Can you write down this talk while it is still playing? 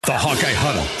The Hawkeye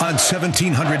Huddle on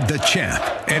 1700 The Champ.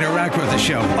 Interact with the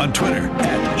show on Twitter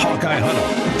at Hawkeye Huddle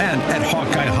and at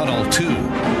Hawkeye Huddle 2.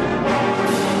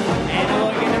 And hello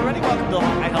again, everybody. Welcome to the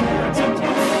Hawkeye Huddle here on 1700 The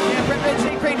Champ.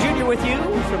 Brett Crane Jr. with you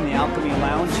from the Alchemy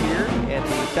Lounge here at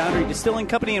the Foundry Distilling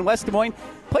Company in West Des Moines.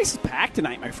 Place is packed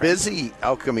tonight, my friend. Busy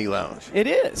Alchemy Lounge. It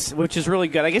is, which is really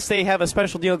good. I guess they have a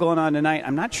special deal going on tonight.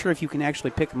 I'm not sure if you can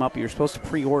actually pick them up. You're supposed to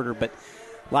pre-order, but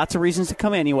lots of reasons to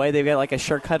come anyway. They've got like a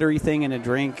charcuterie thing and a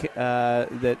drink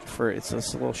it's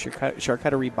this little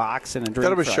charcuterie box and a drink. I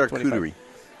thought it was charcuterie.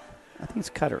 I think it's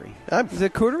cuttery. Is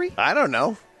it cootery? I don't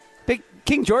know. Big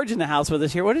King George in the house with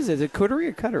us here. What is it? Is it cootery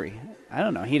or cuttery? I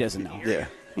don't know. He doesn't know. Yeah.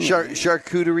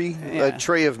 Charcuterie, Yeah. a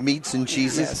tray of meats and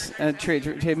cheeses. Yes, a tray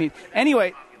of meat.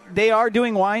 Anyway, they are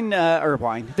doing wine.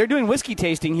 They're doing whiskey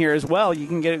tasting here as well. You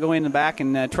can go in the back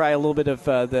and try a little bit of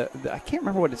the I can't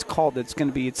remember what it's called. It's going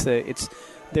to be it's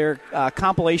their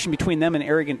compilation between them and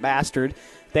Arrogant Bastard.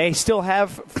 They still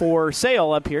have for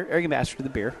sale up here, Arrogant Bastard, the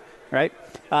beer, right?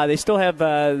 They still have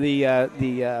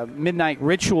the Midnight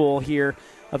Ritual here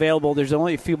available. There's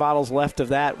only a few bottles left of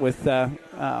that with And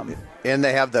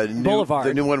they have the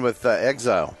Boulevard. new one with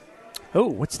Exile. Oh,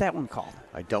 what's that one called?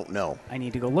 I don't know. I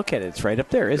need to go look at it. It's right up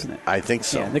there, isn't it? I think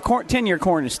so. Yeah, the 10-year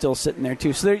corn is still sitting there,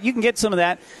 too. So you can get some of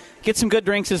that. Get some good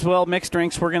drinks as well, mixed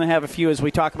drinks. We're going to have a few as we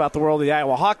talk about the world of the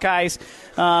Iowa Hawkeyes.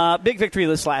 Big victory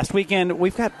this last weekend.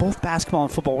 We've got both basketball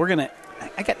and football.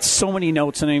 I got so many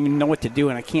notes, and I don't even know what to do,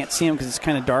 and I can't see them because it's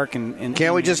kind of dark.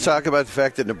 Can't we just talk about the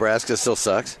fact that Nebraska still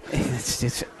sucks?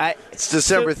 It's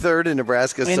December 3rd, and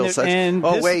Nebraska still sucks.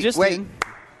 Wait.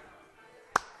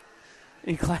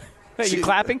 Are you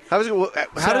clapping? How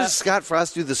does Scott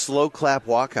Frost do the slow clap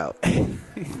walkout?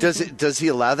 Does he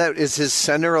allow that? Is his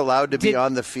center allowed to be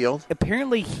on the field?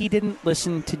 Apparently, he didn't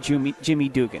listen to Jimmy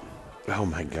Dugan. Oh,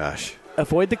 my gosh.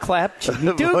 Avoid the clap,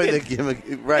 Jimmy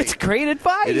Dugan. Right. It's great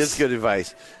advice. It is good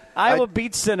advice. Iowa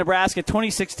beats Nebraska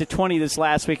 26-20 this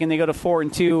last week, and they go to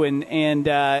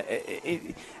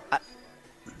 4-2.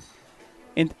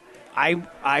 And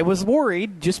I was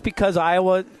worried just because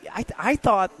Iowa. I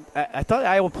thought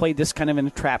Iowa played this kind of in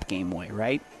a trap game way,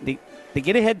 right? They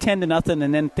get ahead 10-0,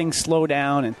 and then things slow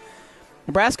down. And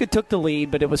Nebraska took the lead,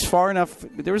 but it was far enough.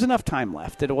 There was enough time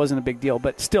left that it wasn't a big deal.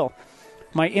 But still,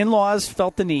 my in-laws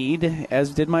felt the need,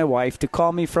 as did my wife, to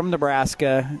call me from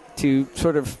Nebraska to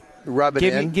sort of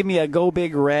give me a go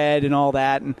big red and all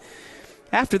that. And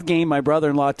after the game, my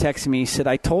brother-in-law texted me. He said,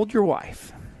 "I told your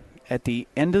wife at the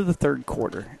end of the third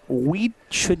quarter we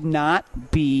should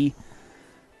not be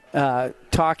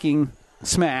talking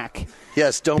smack."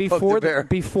 Yes, don't poke the bear.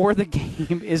 Before the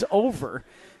game is over,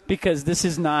 because this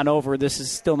is not over. This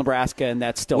is still Nebraska, and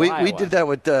that's still Iowa. We did that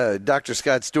with Dr.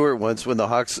 Scott Stewart once when the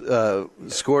Hawks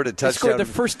scored a touchdown. They scored the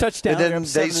first touchdown, and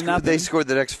then they scored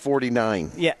the next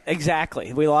 49. Yeah,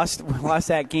 exactly. We lost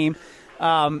that game.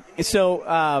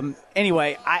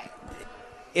 Anyway,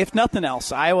 if nothing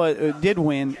else, Iowa did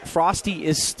win. Frosty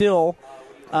is still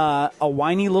a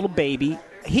whiny little baby.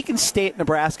 He can stay at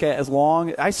Nebraska as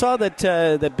long. I saw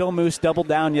that Bill Moose doubled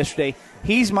down yesterday.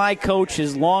 He's my coach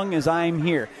as long as I'm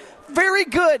here. Very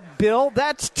good, Bill.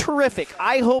 That's terrific.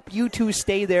 I hope you two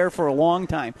stay there for a long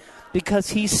time because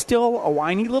he's still a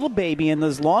whiny little baby, and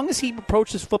as long as he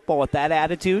approaches football with that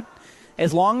attitude,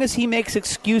 as long as he makes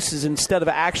excuses instead of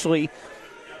actually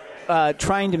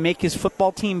trying to make his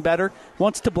football team better,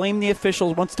 wants to blame the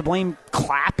officials, wants to blame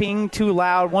clapping too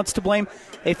loud, wants to blame.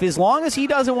 As long as he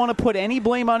doesn't want to put any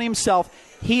blame on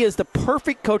himself, he is the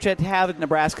perfect coach to have at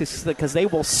Nebraska because they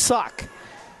will suck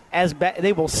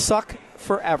they will suck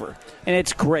forever, and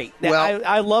it's great. Well,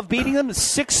 I love beating them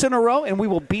 6 in a row, and we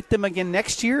will beat them again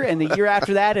next year, and the year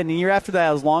after that, and the year after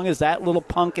that, as long as that little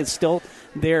punk is still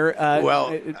there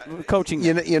coaching.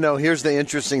 Here's the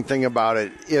interesting thing about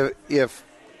it: if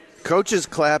coaches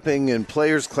clapping and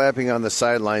players clapping on the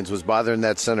sidelines was bothering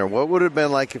that center, what would it have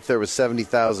been like if there was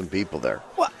 70,000 people there?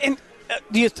 Well, and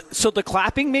so the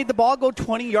clapping made the ball go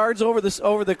 20 yards over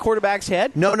the quarterback's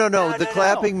head? No. The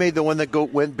clapping made the one that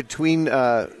went between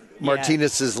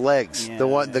Martinez's legs,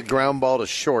 the ground ball to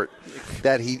short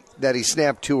that he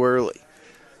snapped too early.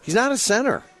 He's not a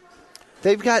center.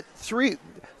 They've got 3.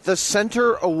 The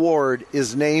center award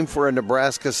is named for a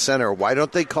Nebraska center. Why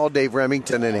don't they call Dave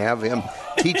Remington and have him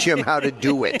teach him how to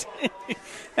do it?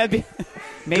 Maybe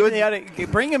they ought to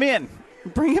bring him in.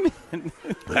 Bring him in.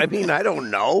 I mean, I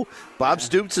don't know. Bob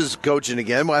Stoops is coaching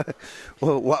again. Why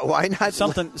not?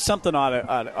 Something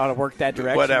ought to work that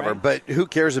direction. Whatever, right? But who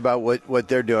cares about what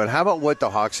they're doing? How about what the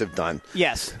Hawks have done?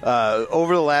 Yes.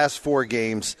 Over the last 4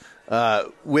 games,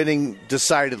 winning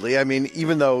decidedly. I mean,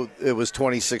 even though it was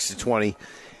 26-20,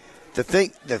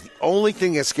 the only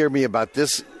thing that scared me about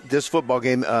this this football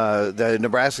game, the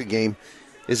Nebraska game,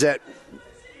 is that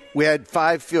we had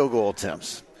 5 field goal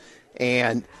attempts.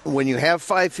 And when you have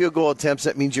 5 field goal attempts,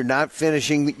 that means you're not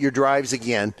finishing your drives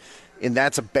again, and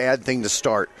that's a bad thing to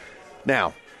start.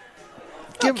 Now,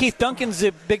 Keith Duncan's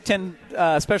the Big Ten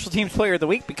Special Teams Player of the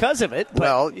Week because of it.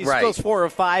 But he goes 4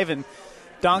 of 5 and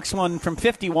donks one from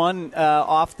 51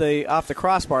 off the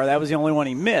crossbar. That was the only one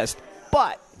he missed.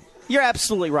 But you're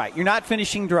absolutely right. You're not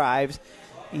finishing drives.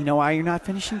 You know why you're not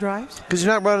finishing drives? Because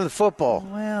you're not running the football.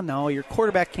 Well, no, your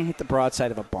quarterback can't hit the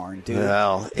broadside of a barn, dude.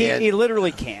 Well, he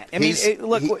literally can't. I mean,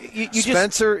 look,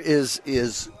 Spencer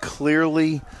is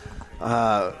clearly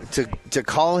to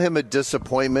call him a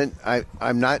disappointment.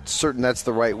 I'm not certain that's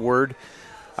the right word.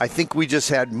 I think we just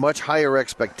had much higher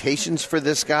expectations for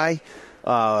this guy.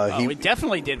 We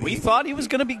definitely did. We thought he was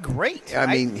going to be great. I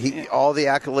mean, all the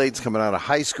accolades coming out of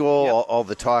high school, all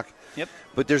the talk. Yep.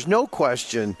 But there's no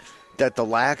question that the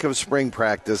lack of spring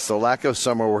practice, the lack of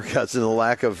summer workouts, and the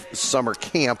lack of summer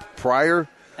camp prior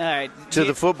to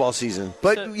the football season.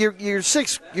 But so, you're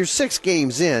six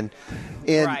games in,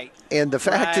 and the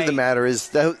fact of the matter is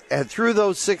that through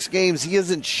those 6 games, he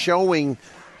isn't showing.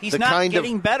 He's not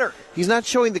getting better. He's not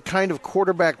showing the kind of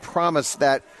quarterback promise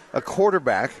that a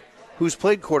quarterback who's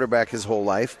played quarterback his whole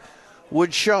life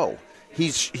would show.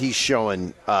 He's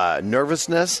showing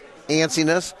nervousness,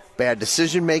 antsiness, bad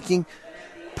decision making.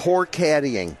 Poor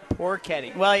caddying.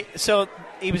 Well, so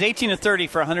he was 18 of 30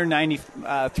 for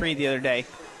 193 the other day.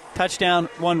 Touchdown,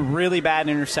 one really bad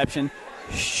interception.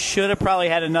 Should have probably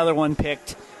had another one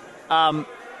picked.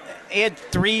 He had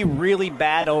 3 really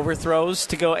bad overthrows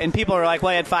to go, and people are like,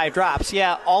 well, he had 5 drops.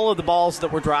 Yeah, all of the balls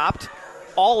that were dropped,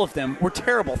 all of them were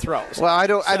terrible throws. Well, I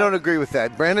don't agree with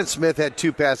that. Brandon Smith had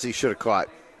 2 passes he should have caught.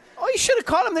 Oh, he should have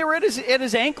caught him. They were at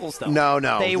his ankles, though. No.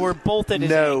 They were both at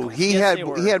his ankles. No, he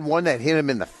had one that hit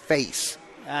him in the face.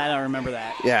 I don't remember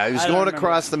that. Yeah, he was going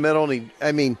across the middle, and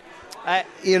and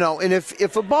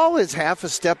if a ball is half a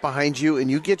step behind you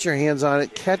and you get your hands on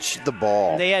it, catch the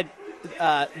ball. They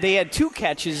had 2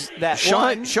 catches that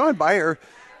Sean Byer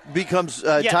becomes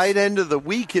tight end of the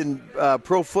week in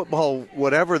pro football,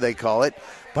 whatever they call it,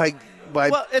 by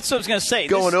that's what I was going to say.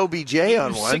 Going OBJ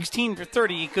on one. 16 for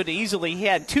 30, he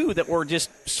had 2 that were just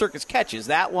circus catches.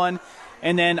 That one,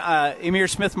 and then Emir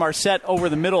Smith-Marset over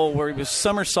the middle where he was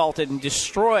somersaulted and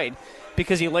destroyed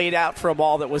because he laid out for a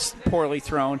ball that was poorly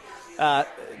thrown.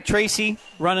 Tracy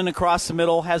running across the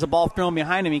middle, has a ball thrown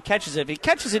behind him. He catches it. If he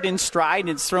catches it in stride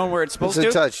and it's thrown where it's supposed to,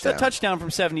 it's a touchdown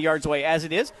from 70 yards away, as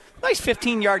it is. Nice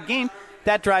 15-yard gain.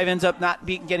 That drive ends up not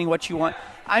getting what you want.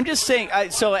 I'm just saying,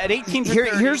 so at 18 for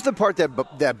 30. Here's the part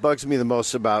that bugs me the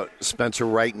most about Spencer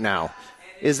right now,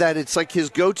 is that it's like his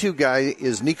go-to guy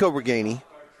is Nico Reganey,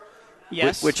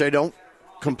 yes, which I don't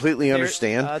completely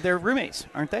understand. They're roommates,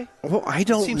 aren't they? Well, I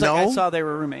don't know. Seems like I saw they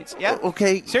were roommates. Yeah.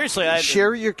 Okay. Seriously.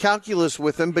 Share your calculus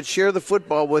with him, but share the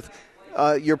football with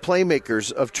your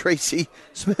playmakers of Tracy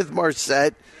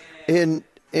Smith-Marset and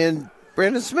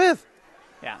Brandon Smith.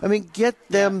 Yeah. I mean, get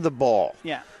them the ball.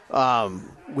 Yeah.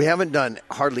 We haven't done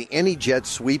hardly any jet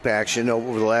sweep action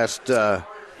over the last.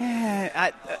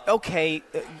 Okay.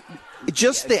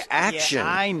 Just the action. Yeah,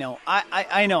 I know.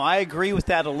 I know. I agree with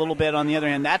that a little bit. On the other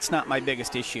hand, that's not my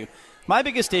biggest issue. My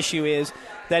biggest issue is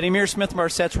that Emir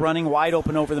Smith-Marset's running wide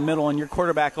open over the middle, and your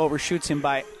quarterback overshoots him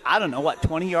by,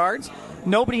 20 yards?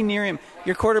 Nobody near him.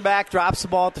 Your quarterback drops the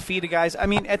ball at the feet of guys. I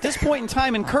mean, at this point in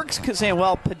time, and Kirk's saying,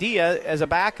 well, Padilla as a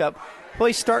backup, well,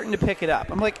 he's starting to pick it up.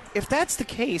 I'm like, if that's the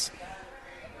case,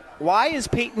 why is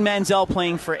Peyton Manziel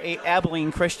playing for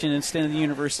Abilene Christian instead of the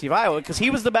University of Iowa? Because he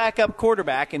was the backup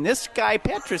quarterback, and this guy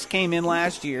Petrus came in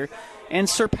last year and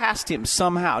surpassed him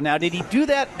somehow. Now, did he do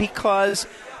that because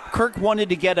Kirk wanted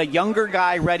to get a younger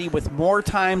guy ready with more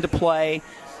time to play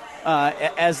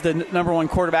as the number 1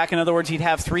 quarterback? In other words, he'd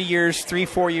have 4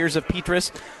 years of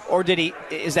Petrus? Or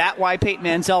is that why Peyton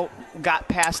Manziel got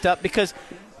passed up? Because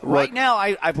right now,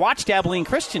 I've watched Abilene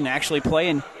Christian actually play,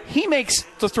 and he makes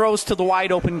the throws to the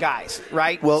wide-open guys,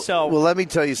 right? Well, let me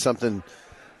tell you something.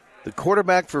 The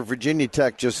quarterback for Virginia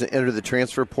Tech just entered the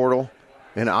transfer portal,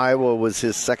 and Iowa was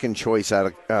his second choice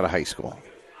out of high school.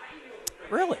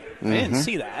 Really? Mm-hmm. I didn't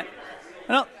see that.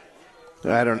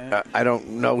 I don't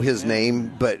know his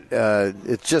name, but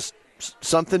it's just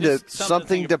something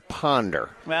to ponder.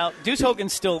 Well, Deuce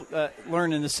Hogan's still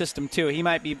learning the system too. He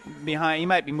might be behind. He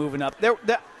might be moving up.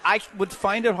 I would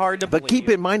find it hard to believe. But keep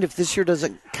in mind, if this year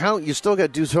doesn't count, you still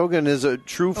got Deuce Hogan as a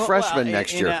true freshman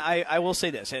next year. I will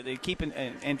say this: keep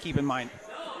in mind,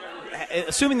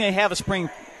 assuming they have a spring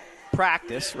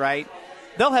practice, right?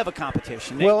 they'll have a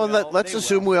competition. Let's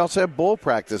assume we also have bowl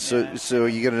practice, so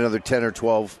you get another 10 or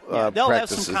 12 they'll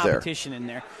practices have some competition in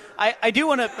there. I do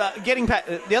want to getting back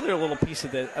the other little piece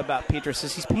of about Petras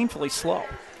is he's painfully slow.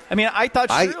 I mean, I thought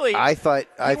surely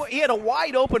he had a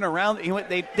wide open around.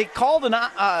 They called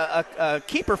a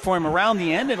keeper for him around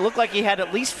the end, and it looked like he had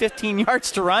at least 15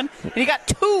 yards to run, and he got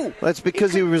 2. That's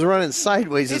because he was running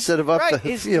sideways instead of up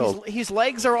the field. His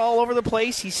legs are all over the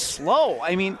place. He's slow.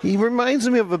 I mean, he reminds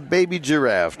me of a baby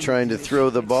giraffe trying to throw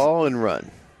the ball and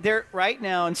run. They're right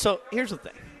now, and so here's the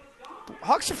thing: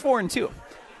 Hawks are 4-2.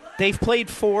 They've played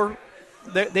 4.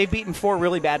 They've beaten 4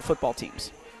 really bad football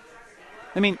teams.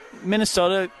 I mean,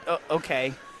 Minnesota,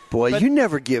 okay. Boy, you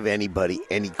never give anybody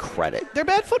any credit. They're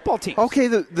bad football teams. Okay,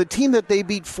 the team that they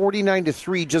beat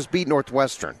 49-3 just beat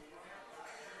Northwestern.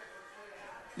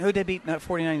 Who did they beat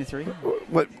 49-3?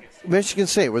 What Michigan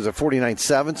State was it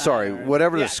 49-7? Sorry,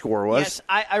 whatever the score was. Yes,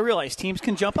 I realize teams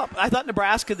can jump up. I thought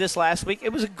Nebraska this last week,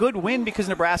 it was a good win because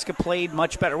Nebraska played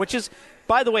much better, which is,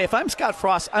 by the way, if I'm Scott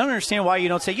Frost, I don't understand why you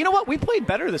don't say, you know what, we played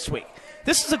better this week.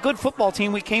 This is a good football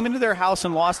team. We came into their house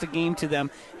and lost a game to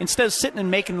them. Instead of sitting and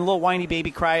making little whiny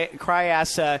baby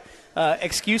cry-ass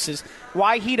excuses,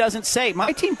 why he doesn't say,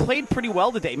 my team played pretty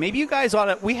well today. Maybe you guys ought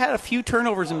to – we had a few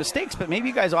turnovers and mistakes, but maybe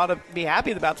you guys ought to be happy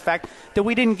about the fact that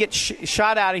we didn't get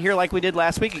shot out of here like we did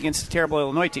last week against a terrible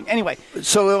Illinois team. Anyway.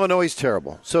 So Illinois is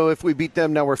terrible. So if we beat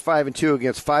them, now we're 5-2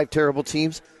 against 5 terrible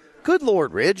teams. Good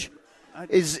Lord, Ridge.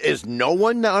 Is no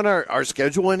one on our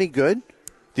schedule any good?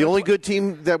 The only good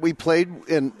team that we played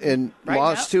and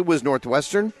lost to was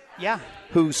Northwestern. Yeah.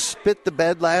 Who spit the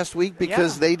bed last week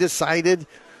because they decided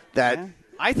that. Yeah.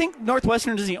 I think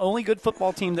Northwestern is the only good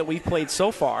football team that we've played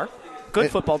so far.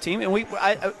 Good football team. And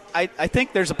I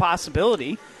think there's a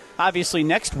possibility. Obviously,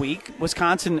 next week,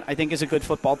 Wisconsin, I think, is a good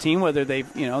football team, whether they've.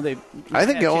 I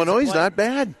think Illinois is not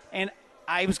bad. And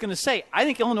I was going to say, I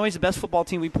think Illinois is the best football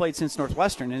team we've played since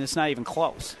Northwestern, and it's not even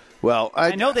close. Well,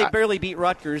 I know they barely beat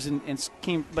Rutgers and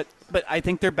came, but I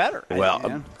think they're better.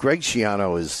 Well, Greg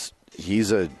Schiano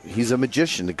he's a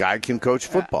magician. The guy can coach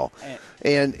football,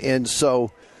 and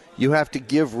so you have to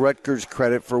give Rutgers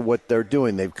credit for what they're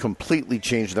doing. They've completely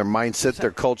changed their mindset,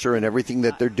 their culture, and everything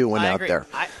that they're doing out there.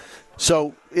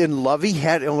 So, Lovey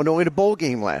had Illinois in a bowl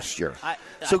game last year.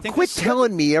 So quit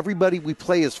telling me everybody we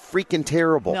play is freaking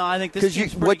terrible. No, I think this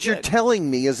team's pretty what you're telling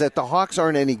me is that the Hawks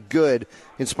aren't any good,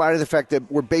 in spite of the fact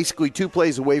that we're basically 2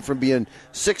 plays away from being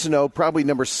 6-0, probably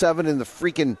number 7 in the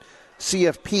freaking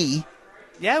CFP.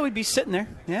 Yeah, we'd be sitting there.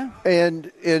 Yeah,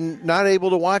 and not able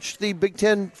to watch the Big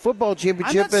Ten football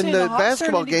championship and the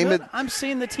basketball game. I'm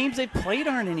saying the teams they've played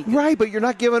aren't any good. Right, but you're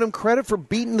not giving them credit for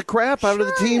beating the crap out of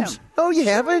the teams. Oh, you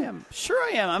haven't? Sure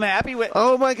I am. I'm happy with.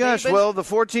 Oh my gosh! Well, the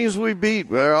 4 teams we beat,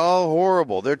 they're all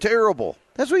horrible. They're terrible.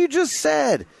 That's what you just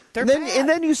said. And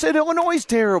then you said Illinois is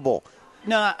terrible.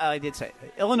 No, I did say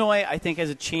Illinois. I think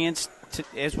has a chance.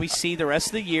 As we see the rest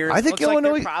of the year, I think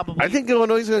Illinois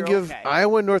is going to give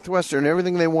Iowa and Northwestern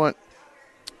everything they want.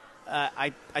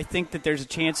 I think that there's a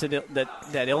chance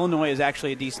that Illinois is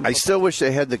actually a decent. I still wish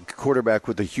they had the quarterback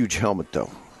with the huge helmet, though.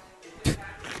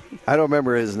 I don't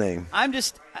remember his name. I'm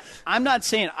not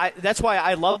saying. That's why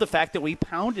I love the fact that we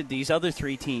pounded these other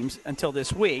 3 teams until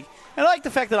this week. And I like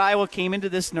the fact that Iowa came into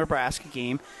this Nebraska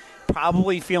game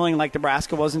probably feeling like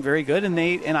Nebraska wasn't very good,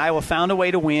 and Iowa found a way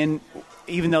to win.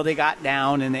 Even though they got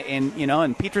down, and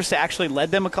Petras actually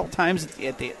led them a couple times.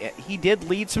 He did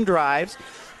lead some drives,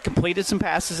 completed some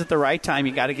passes at the right time.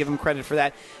 You got to give him credit for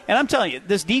that. And I'm telling you,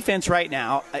 this defense right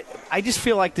now, I just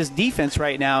feel like this defense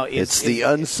right now is it's the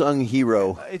unsung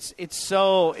hero. It's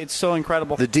so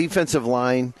incredible. The defensive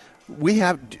line.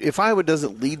 If Iowa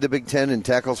doesn't lead the Big Ten in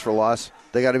tackles for loss,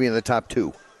 they got to be in the top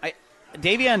 2.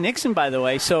 Davion Nixon, by the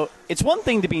way, so it's one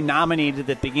thing to be nominated at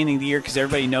the beginning of the year because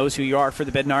everybody knows who you are for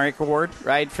the Bednarik Award,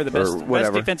 right, for the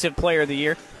best defensive player of the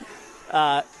year.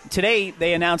 Today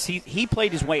they announced he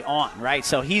played his way on, right?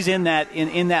 So he's in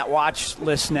that watch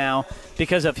list now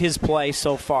because of his play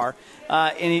so far.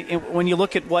 And when you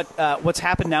look at what's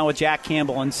happened now with Jack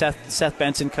Campbell and Seth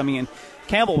Benson coming in,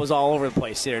 Campbell was all over the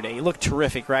place the other day. He looked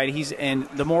terrific, right? And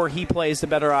the more he plays, the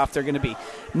better off they're going to be.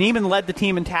 Neiman led the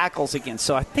team in tackles again,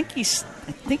 so I think he's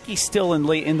still in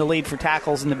the lead for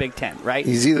tackles in the Big Ten, right?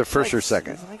 He's either first or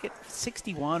second. He's like at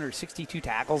 61 or 62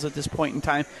 tackles at this point in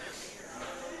time.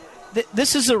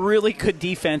 This is a really good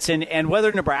defense, and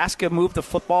whether Nebraska moved the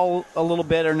football a little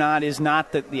bit or not is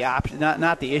not the option,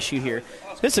 not the issue here.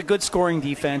 This is a good scoring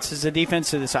defense. It's a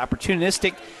defense that is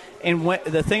opportunistic. And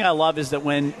the thing I love is that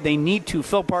when they need to,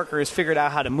 Phil Parker has figured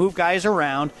out how to move guys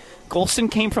around.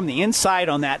 Golston came from the inside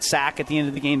on that sack at the end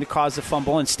of the game to cause the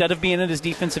fumble instead of being at his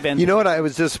defensive end. You know what I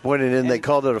was disappointed in? They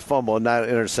called it a fumble, not an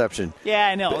interception. Yeah,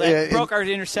 I know. That broke our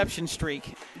interception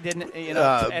streak, didn't it?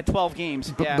 At 12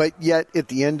 games. Yeah. But yet, at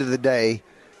the end of the day,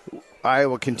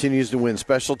 Iowa continues to win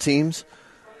special teams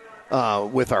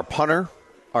with our punter,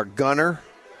 our gunner.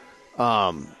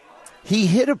 He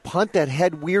hit a punt that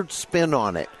had weird spin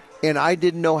on it, and I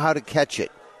didn't know how to catch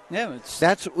it. Yeah,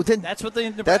 that's what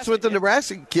the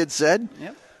Nebraska kid said.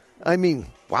 Yep. I mean,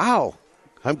 wow.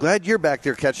 I'm glad you're back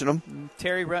there catching them.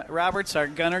 Terry Roberts, our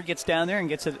gunner, gets down there and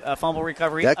gets a fumble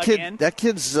recovery again. That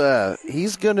kid's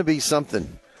he's going to be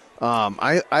something.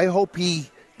 I hope he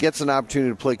gets an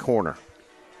opportunity to play corner.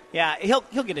 Yeah,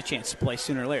 he'll get a chance to play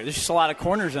sooner or later. There's just a lot of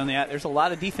corners on that. There's a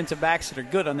lot of defensive backs that are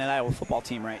good on that Iowa football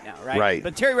team right now, right? Right.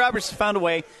 But Terry Roberts has found a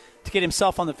way to get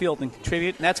himself on the field and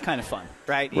contribute, and that's kind of fun,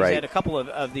 right? He's had a couple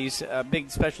of these big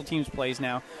special teams plays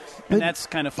now, and that's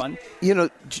kind of fun. You know,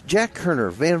 Jack Kerner,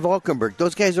 Van Valkenburg,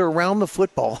 those guys are around the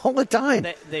football all the time.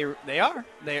 They are.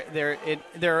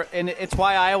 They're and it's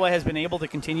why Iowa has been able to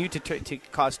continue to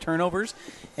cause turnovers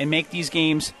and make these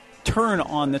games turn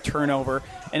on the turnover,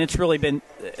 and it's really been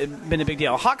a big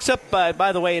deal. Hawks up,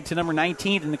 by the way, to number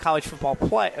 19 in the college football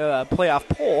playoff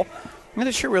poll. I'm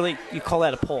not sure really you call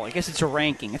that a poll. I guess it's a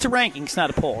ranking. It's a ranking. It's not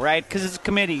a poll, right? Because it's a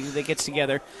committee that gets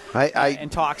together and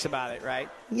talks about it, right?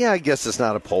 Yeah, I guess it's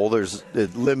not a poll. There's a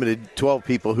limited 12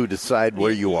 people who decide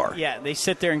where you are. Yeah, they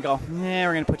sit there and go,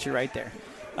 we're going to put you right there.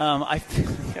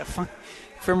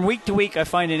 From week to week, I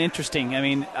find it interesting. I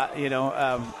mean,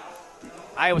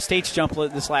 Iowa State's jump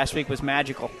this last week was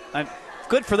magical.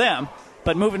 Good for them,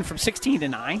 but moving from 16 to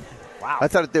 9, wow. I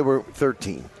thought they were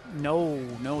 13.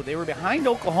 No, they were behind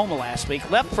Oklahoma last week.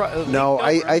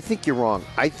 I think you're wrong.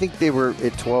 I think they were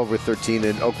at 12 or 13,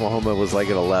 and Oklahoma was like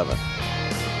at 11.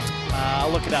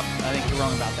 I'll look it up. I think you're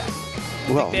wrong about that.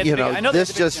 Well,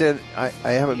 this just in. I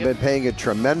haven't been paying a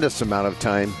tremendous amount of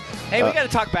time. Hey, we got to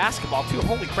talk basketball, too.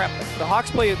 Holy crap. The Hawks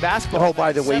play basketball. Oh,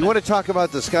 by the way, you want to talk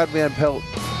about the Scott Van Pelt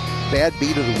bad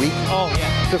beat of the week? Oh,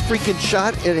 yeah. The freaking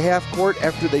shot at half court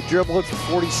after they dribble it for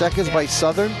 40 seconds by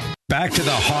Southern. Back to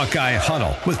the Hawkeye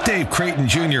Huddle with Dave Creighton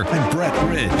Jr. and Brett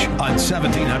Ridge on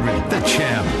 1700 The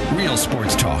Champ. Real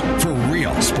sports talk for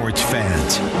real sports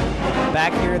fans.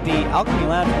 Back here at the Alchemy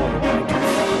Lounge.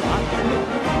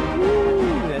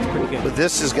 That's pretty good. But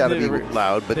this has got to be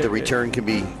loud, but the return can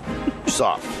be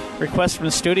soft. Request from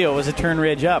the studio was a turn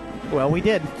Ridge up. Well, we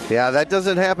did. Yeah, that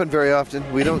doesn't happen very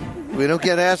often. We don't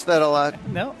get asked that a lot.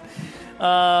 No.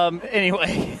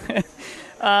 Anyway.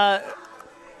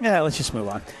 Yeah, let's just move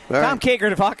on. All Tom right.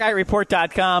 Kakert of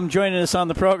HawkeyeReport.com joining us on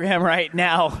the program right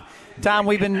now. Tom,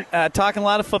 we've been talking a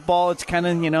lot of football. It's kind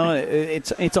of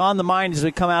it's on the mind as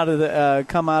we come out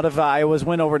of Iowa's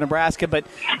win over Nebraska. But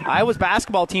Iowa's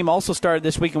basketball team also started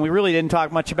this week, and we really didn't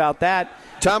talk much about that.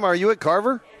 Tom, are you at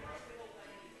Carver?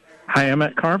 I am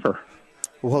at Carver.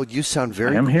 Well, you sound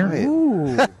very I'm quiet. here.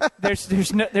 Ooh, there's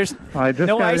I just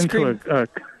no got ice into cream.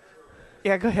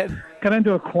 Yeah, go ahead. Got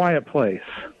into a quiet place.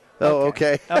 Oh,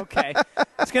 okay. Okay. I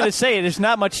was going to say there's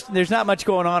not much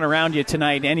going on around you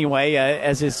tonight anyway.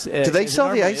 Do they sell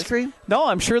the ice cream? No,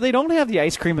 I'm sure they don't have the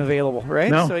ice cream available,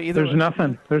 right? No, so there's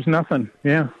nothing. There's nothing.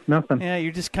 Yeah, nothing. Yeah,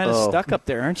 you're just kind of stuck up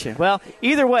there, aren't you? Well,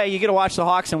 either way, you get to watch the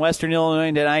Hawks in Western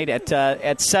Illinois tonight at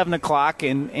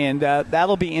 7:00, and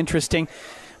that'll be interesting.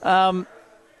 I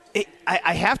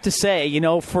have to say,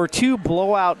 for two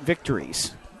blowout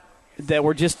victories that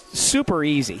were just super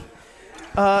easy.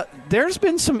 There's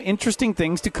been some interesting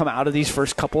things to come out of these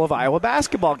first couple of Iowa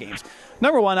basketball games.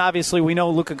 Number one, obviously, we know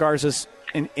Luka Garza's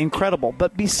incredible.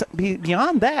 But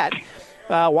beyond that,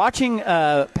 watching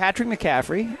Patrick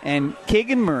McCaffrey and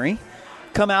Keegan Murray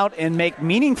come out and make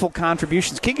meaningful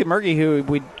contributions. Keegan Murray, who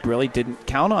we really didn't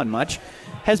count on much,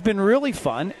 has been really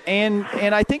fun. And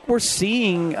I think we're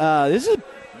seeing this is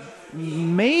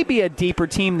maybe a deeper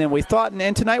team than we thought.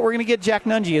 And tonight we're going to get Jack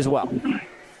Nunge as well.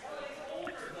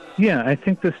 Yeah, I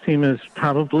think this team is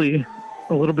probably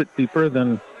a little bit deeper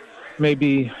than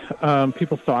maybe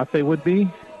people thought they would be,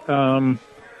 because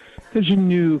you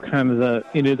knew kind of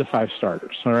the five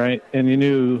starters, all right, and you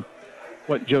knew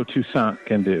what Joe Toussaint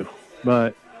can do,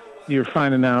 but you're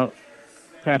finding out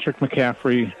Patrick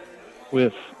McCaffrey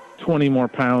with 20 more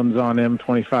pounds on him,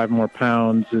 25 more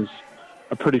pounds is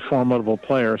a pretty formidable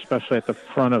player, especially at the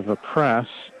front of a press,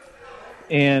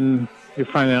 and you're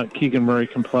finding out Keegan Murray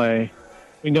can play.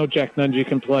 We know Jack Nunge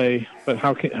can play, but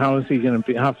how is he going to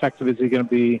be? How effective is he going to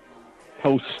be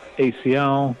post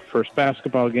ACL first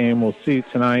basketball game? We'll see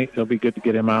tonight. It'll be good to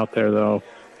get him out there, though.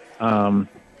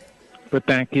 But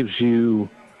that gives you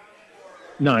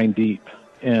 9 deep,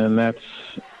 and that's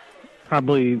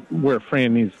probably where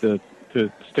Fran needs to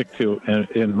stick to,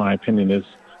 in my opinion, is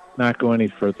not go any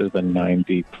further than 9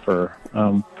 deep for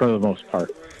the most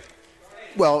part.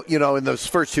 Well, in those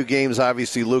first 2 games,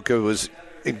 obviously Luka was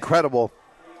incredible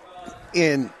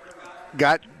and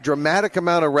got dramatic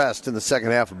amount of rest in the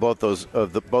second half of both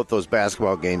those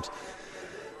basketball games.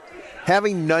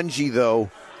 Having Nunji, though,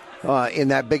 in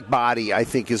that big body, I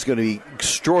think is going to be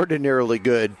extraordinarily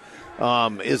good.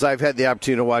 As I've had the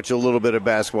opportunity to watch a little bit of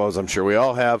basketball, as I'm sure we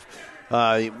all have,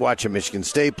 watching Michigan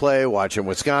State play, watching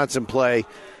Wisconsin play,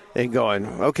 and going,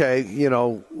 okay,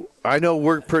 I know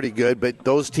we're pretty good, but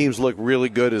those teams look really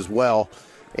good as well.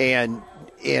 And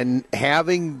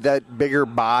having that bigger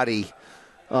body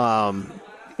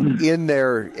in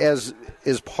there as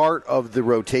part of the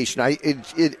rotation,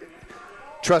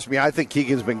 trust me, I think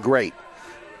Keegan's been great,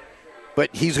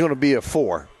 but he's going to be a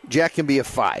 4. Jack can be a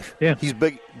 5. Yeah. He's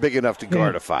big enough to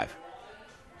guard a 5.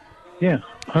 Yeah,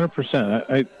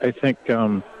 100%. I think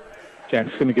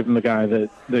Jack's going to give him the guy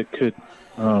that could,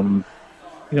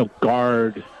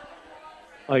 guard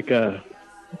like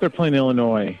they're playing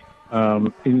Illinois.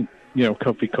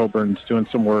 Kofi Coburn's doing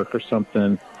some work or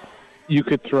something. You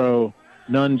could throw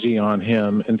Nunji on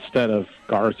him instead of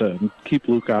Garza and keep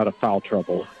Luke out of foul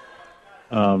trouble.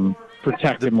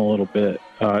 Protect him a little bit.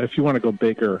 If you want to go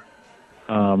bigger,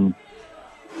 the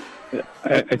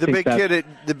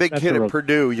big kid at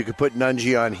Purdue, you could put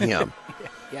Nunji on him.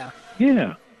 Yeah,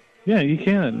 you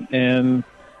can, and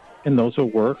those will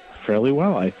work fairly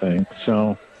well, I think.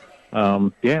 So,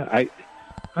 I'm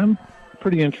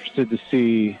pretty interested to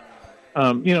see.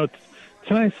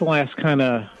 Tonight's the last kind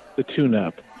of the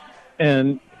tune-up,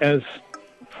 and as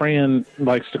Fran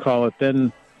likes to call it,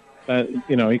 then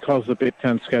he calls the Big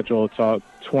Ten schedule. It's all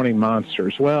 20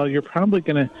 monsters. Well, you're probably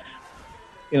going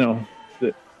to,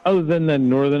 other than the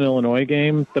Northern Illinois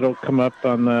game that'll come up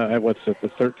on the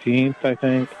 13th, I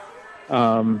think.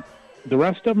 The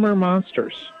rest of them are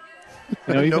monsters.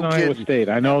 Even Iowa State.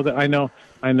 I know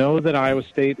that Iowa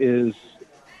State is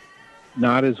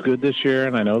not as good this year,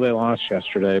 and I know they lost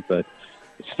yesterday, but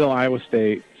it's still Iowa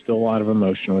State. Still a lot of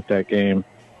emotion with that game.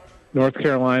 North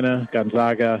Carolina,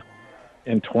 Gonzaga,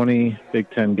 and 20 Big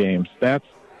Ten games. That's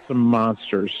some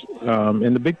monsters.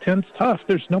 And the Big Ten's tough.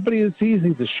 There's nobody that's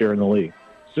easy this year in the league.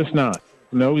 It's just not.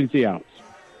 No easy outs.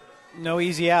 No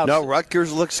easy outs. No,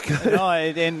 Rutgers looks good. No,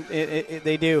 and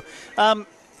they do.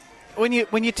 When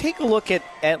you take a look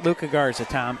at Luka Garza,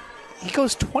 Tom, he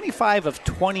goes 25 of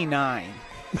 29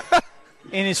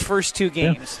 in his first 2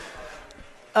 games.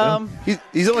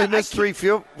 He's only missed 3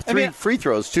 free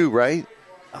throws too, right?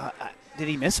 Did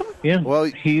he miss them? Yeah. Well,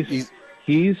 he's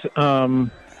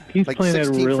like playing at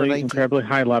a really incredibly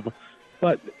high level.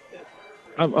 But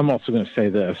I'm also going to say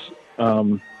this: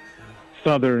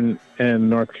 Southern and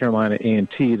North Carolina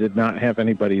A&T did not have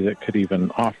anybody that could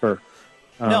even offer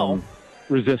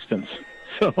resistance.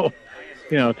 So,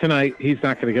 tonight he's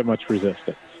not going to get much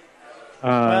resistance.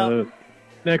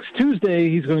 Next Tuesday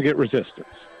he's going to get resistance.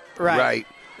 Right.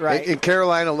 And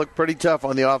Carolina looked pretty tough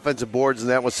on the offensive boards,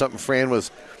 and that was something Fran was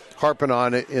harping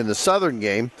on in the Southern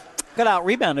game. Got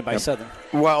out-rebounded by Southern.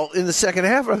 Well, in the second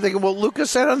half, I'm thinking, Lucas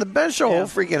sat on the bench the whole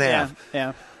freaking half.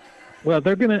 Yeah. Well,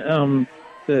 they're going to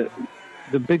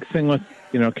the big thing with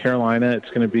Carolina, it's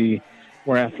going to be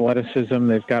more athleticism.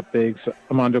 They've got bigs.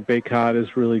 Armando Bacot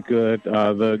is really good.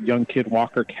 The young kid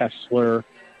Walker Kessler,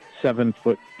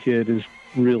 7-foot kid, is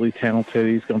really talented.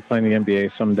 He's going to play in the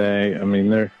NBA someday. I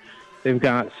mean, They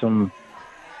got some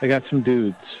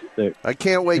dudes that I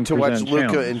can't wait to watch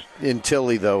Luka and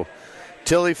Tilly, though.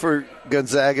 Tilly for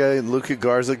Gonzaga and Luka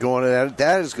Garza going at it.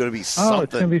 That is going to be something. Oh,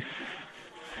 it's going to be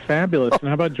fabulous. And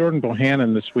how about Jordan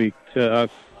Bohannon this week to us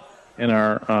in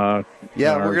our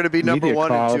we're going to be number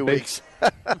 1 in 2 weeks.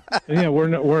 Yeah,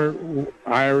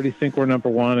 I already think we're number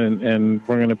 1, and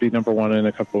we're going to be number 1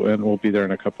 and we'll be there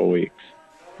in a couple of weeks.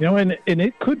 And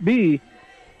it could be.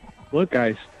 Look,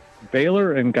 guys.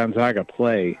 Baylor and Gonzaga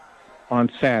play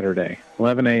on Saturday,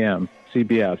 11 a.m.,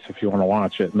 CBS, if you want to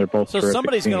watch it. And they're both terrific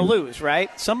somebody's going to lose,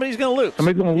 right? Somebody's going to lose.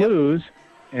 Somebody's going to lose.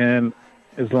 And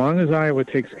as long as Iowa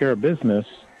takes care of business,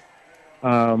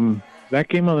 that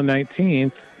game on the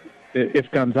 19th, if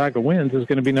Gonzaga wins, is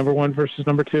going to be number 1 versus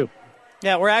number 2.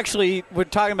 Yeah, we're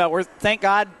talking about, thank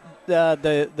God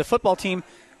the football team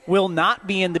will not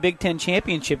be in the Big Ten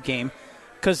championship game,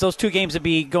 because those 2 games would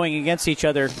be going against each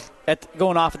other,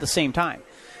 going off at the same time.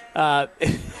 Well,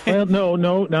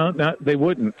 no, they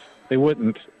wouldn't. They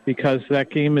wouldn't, because that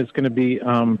game is going to be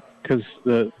because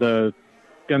the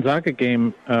Gonzaga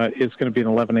game is going to be an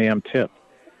 11 a.m. tip.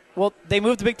 Well, they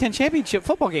moved the Big Ten championship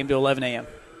football game to 11 a.m.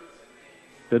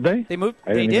 Did they? They moved.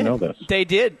 I didn't even know this. They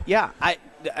did. Yeah.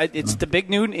 It's the big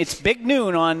noon. It's big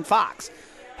noon on Fox.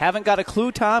 Haven't got a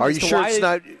clue, Tom. Are you sure it's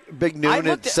not big noon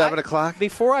at 7 o'clock?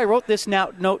 Before I wrote this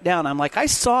note down, I'm like, I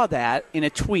saw that in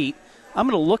a tweet. I'm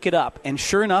going to look it up. And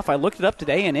sure enough, I looked it up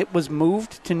today, and it was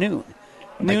moved to noon.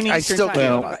 Noon Eastern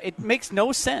time. It makes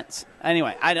no sense.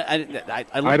 Anyway,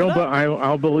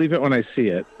 I'll believe it when I see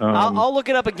it. I'll look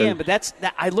it up again, but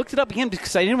I looked it up again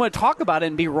because I didn't want to talk about it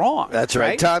and be wrong. That's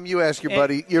right. Tom, you ask your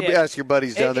buddy. Ask your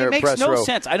buddies down there at Press Row. It makes no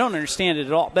sense. I don't understand it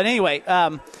at all. But anyway,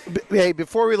 hey,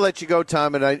 before we let you go,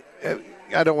 Tom, and I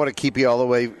don't want to keep you all the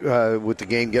way with the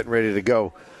game getting ready to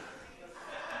go.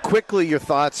 Quickly, your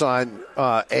thoughts on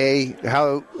A,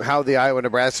 how the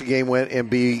Iowa-Nebraska game went, and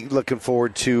B, looking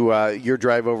forward to your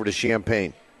drive over to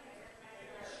Champaign.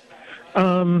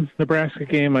 Nebraska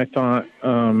game, I thought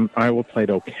Iowa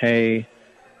played okay.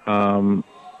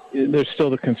 There's still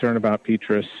the concern about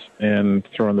Petrus and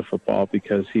throwing the football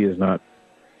because he has not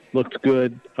looked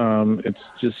good. It's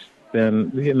just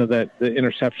been, that the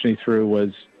interception he threw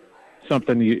was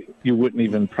something you wouldn't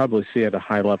even probably see at a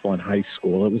high level in high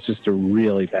school. It was just a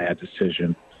really bad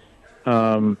decision.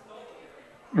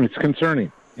 It's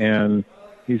concerning, and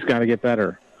he's got to get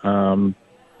better.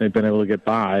 They've been able to get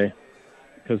by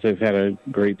because they've had a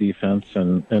great defense,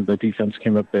 and the defense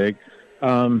came up big.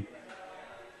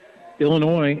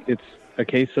 Illinois, it's a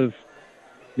case of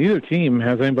neither team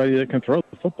has anybody that can throw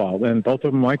the football, and both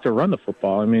of them like to run the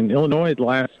football. I mean, Illinois, the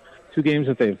last 2 games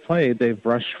that they've played, they've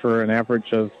rushed for an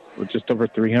average of just over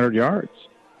 300 yards.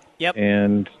 Yep.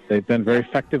 And they've been very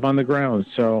effective on the ground.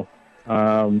 So,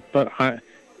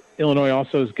 Illinois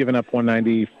also has given up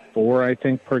 194, I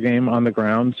think, per game on the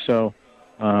ground. So,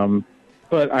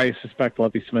 but I suspect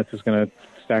Lovie Smith is going to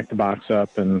stack the box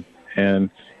up. And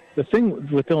the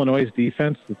thing with Illinois'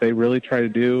 defense that they really try to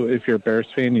do, if you're a Bears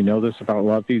fan, you know this about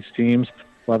Lovie's teams.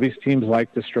 Lovie's teams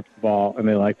like to strip the ball, and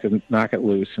they like to knock it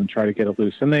loose and try to get it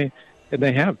loose. And they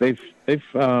have. They've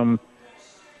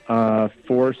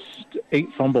forced 8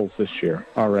 fumbles this year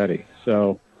already.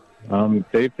 So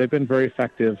they've been very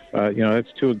effective.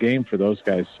 It's 2 a game for those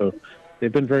guys. So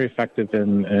they've been very effective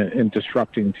in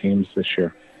disrupting teams this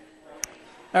year.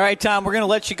 All right, Tom, we're going to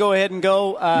let you go ahead and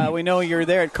go. We know you're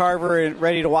there at Carver and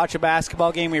ready to watch a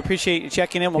basketball game. We appreciate you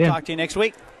checking in. We'll talk to you next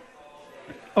week.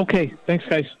 Okay. Thanks,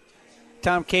 guys.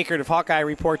 Tom Kakert of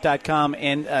HawkeyeReport.com,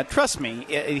 and trust me,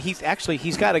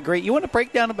 he's got a great. You want to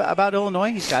break down about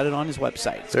Illinois? He's got it on his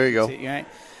website. There you go. Right?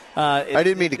 I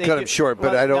didn't mean to cut him short,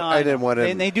 but I didn't want to.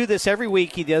 And they do this every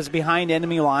week. He does behind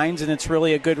enemy lines, and it's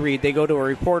really a good read. They go to a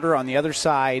reporter on the other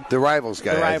side, the rivals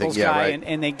guy, right.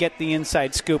 and they get the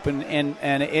inside scoop, and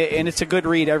it's a good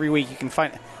read every week. You can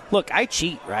find. Look, I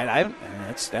cheat, right?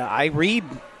 I read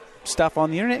stuff on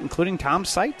the internet, including Tom's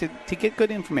site, to get good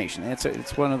information.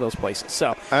 It's one of those places.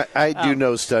 So I do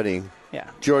know studying. Yeah,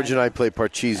 George and I play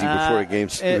Parcheesi before the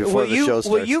games before the show starts.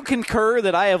 Will you concur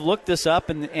that I have looked this up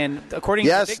and according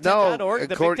to BigTen.org,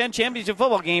 the Big Ten Championship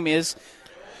football game is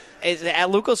at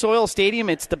Lucas Oil Stadium.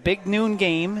 It's the big noon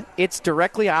game. It's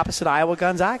directly opposite Iowa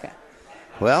Gonzaga.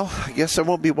 Well, I guess I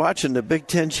won't be watching the Big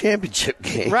Ten Championship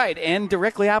game. Right, and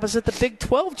directly opposite the Big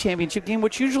 12 Championship game,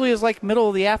 which usually is like middle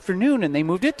of the afternoon, and they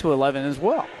moved it to 11 as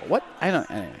well. What? I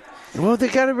don't. Anyway. Well,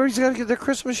 everybody's got to get their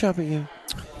Christmas shopping in.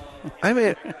 I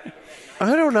mean,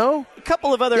 I don't know. A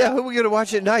couple of other. Yeah, who are we going to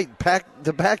watch at night?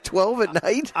 The Pac-12 at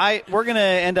night? We're going to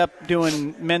end up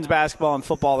doing men's basketball and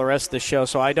football the rest of the show,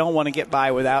 so I don't want to get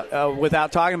by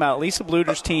without talking about Lisa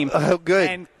Bluder's team. Oh, good.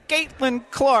 And Caitlin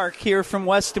Clark here from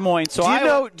West Des Moines.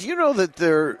 So do you know that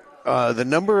the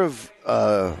number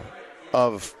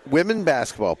of women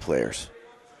basketball players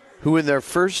who in their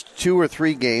first 2 or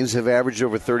 3 games have averaged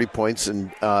over 30 points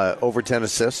and over 10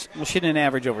 assists? Well, she didn't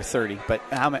average over 30, but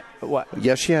how many? What?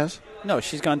 Yes, she has. No,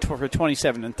 she's gone for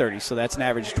 27 and 30, so that's an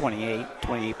average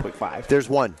 28.5. There's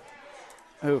one.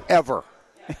 Who? Ever.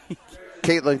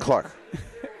 Caitlin Clark.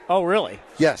 Oh, really?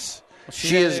 Yes. Well,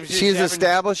 she is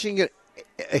establishing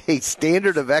a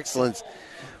standard of excellence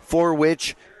for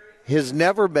which has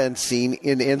never been seen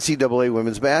in NCAA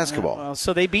women's basketball. Well,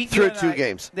 so they beat through UNI, 2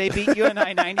 games. They beat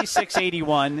UNI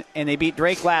 96-81, and they beat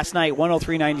Drake last night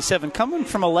 103-97, coming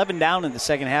from 11 down in the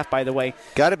second half, by the way.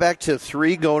 Got it back to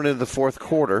 3 going into the fourth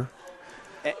quarter,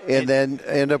 and then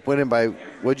end up winning by,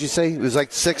 what'd you say? It was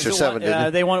like 6 or 7, didn't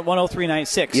it? They won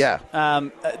 103-96. Yeah.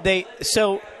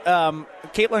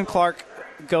 Caitlin Clark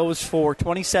goes for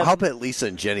 27. I'll bet Lisa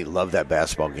and Jenny love that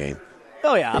basketball game.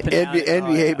 Oh, yeah. Up and down.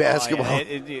 NBA basketball. Oh,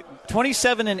 yeah.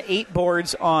 27 and 8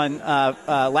 boards on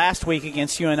last week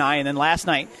against UNI, and then last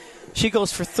night she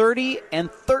goes for 30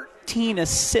 and 13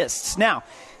 assists. Now,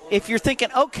 if you're thinking,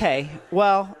 okay,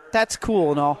 well, that's cool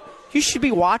and all, you should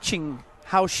be watching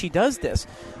how she does this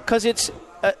because it's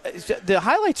the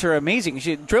highlights are amazing.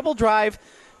 She dribble drive.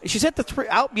 She's at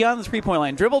out beyond the 3-point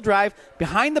line. Dribble drive,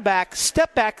 behind the back,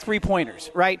 step back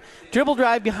 3-pointers, right? Dribble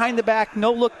drive, behind the back,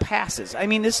 no-look passes. I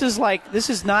mean, this is not.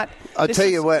 I'll tell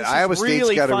you what, Iowa State's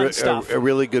really got a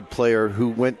really good player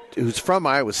who's from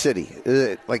Iowa City,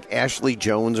 like Ashley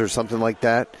Jones or something like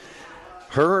that.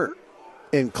 Her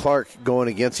and Clark going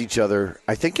against each other.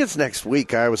 I think it's next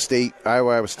week, Iowa State and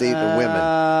the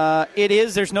women. It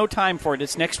is. There's no time for it.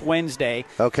 It's next Wednesday.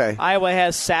 Okay. Iowa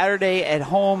has Saturday at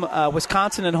home,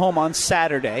 Wisconsin at home on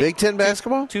Saturday. Big Ten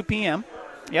basketball? 2 p.m.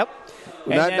 Yep.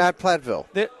 Not Platteville.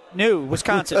 No,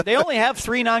 Wisconsin. They only have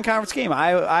 3 non-conference games.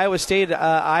 Iowa State,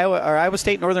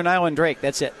 Northern Iowa, and Drake.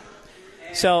 That's it.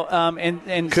 So,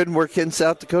 and couldn't work in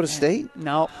South Dakota State?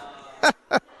 No.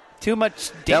 Too much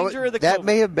danger of the That COVID.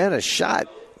 may have been a shot.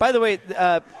 By the way,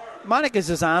 Monica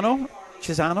Chisano,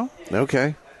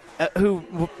 okay,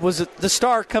 who was the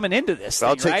star coming into this thing,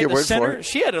 I'll take right? your the word center, for it.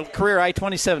 She had a career high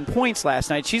 27 points last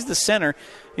night. She's the center.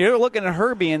 You're looking at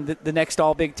her being the next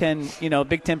All Big Ten,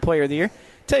 Big Ten Player of the Year.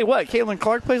 Tell you what, Caitlin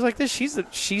Clark plays like this.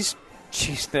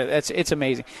 It's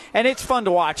amazing, and it's fun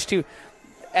to watch too.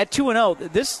 At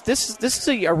 2-0, this is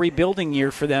a rebuilding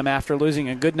year for them after losing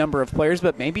a good number of players,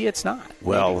 but maybe it's not.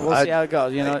 Well, we'll see how it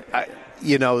goes.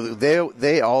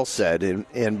 They all said,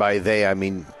 and by they I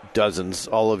mean dozens,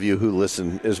 all of you who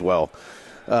listen as well,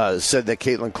 said that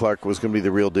Caitlin Clark was going to be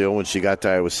the real deal when she got to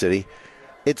Iowa City.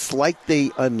 It's like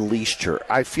they unleashed her.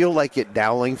 I feel like at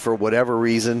Dowling, for whatever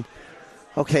reason.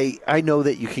 Okay, I know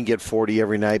that you can get 40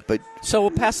 every night, but so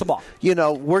we'll pass the ball.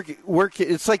 Work.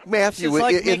 It's like Matthew. It's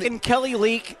like making Kelly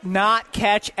Leak not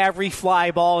catch every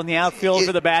fly ball in the outfield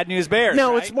for the Bad News Bears.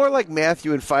 No, right? It's more like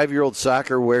Matthew in 5-year-old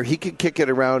soccer, where he could kick it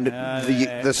around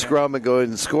the scrum and go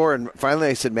and score. And finally,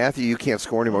 I said, Matthew, you can't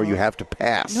score anymore. You have to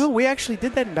pass. No, we actually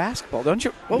did that in basketball, don't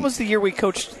you? What was the year we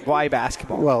coached Y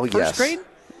basketball? Well, First grade,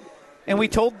 and we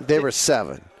told they were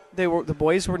 7. The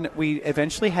boys were. We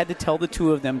eventually had to tell the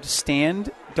 2 of them to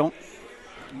stand.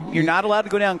 You're not allowed to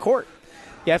go down court.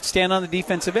 You have to stand on the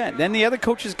defensive end. Then the other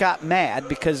coaches got mad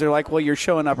because they're like, "Well, you're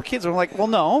showing up our kids." I'm like, "Well,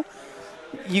 no."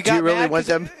 You got Do you really mad want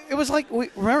them? It was like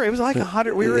remember, it was like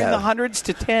 100. We were in the hundreds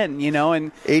to 10,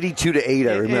 and 82-8.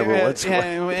 I remember once.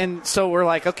 And so we're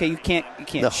like, okay, you can't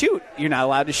shoot. You're not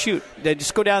allowed to shoot. They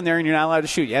just go down there and you're not allowed to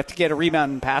shoot. You have to get a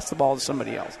rebound and pass the ball to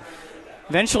somebody else.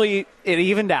 Eventually, it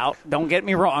evened out. Don't get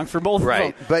me wrong for both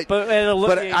right. of them.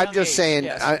 But I'm just saying.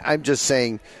 Yes. I'm just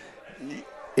saying.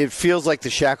 It feels like the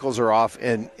shackles are off,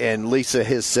 and Lisa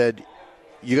has said,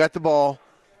 "You got the ball.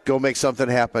 Go make something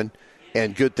happen."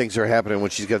 And good things are happening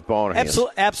when she's got the ball in her hands.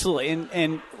 Absolutely.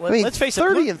 And let's face it.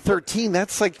 30 and 13.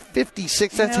 That's like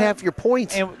 56. That's half your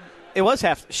points. And it was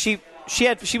half. She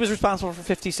was responsible for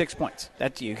 56 points.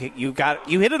 That you hit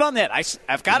it on that.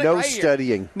 I've got it right here.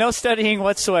 studying. No studying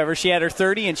whatsoever. She had her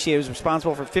 30, and she was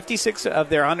responsible for 56 of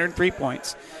their 103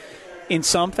 points in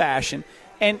some fashion.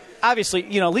 And obviously,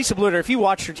 Lisa Bluter, if you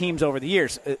watch her teams over the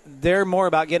years, they're more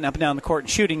about getting up and down the court and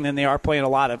shooting than they are playing a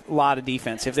lot of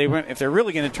defense. If they're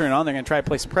really going to turn it on, they're going to try to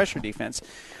play some pressure defense.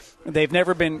 They've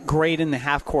never been great in the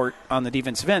half court on the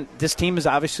defensive end. This team is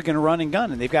obviously going to run and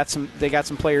gun, and they got some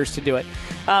players to do it.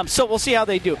 So we'll see how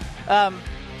they do. We're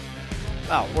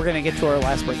going to get to our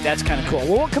last break. That's kind of cool.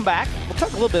 Well, we'll come back. We'll talk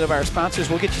a little bit about our sponsors.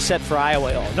 We'll get you set for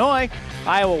Iowa, Illinois,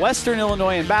 Iowa Western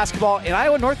Illinois in basketball, and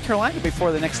Iowa North Carolina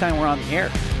before the next time we're on the air.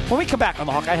 When we come back on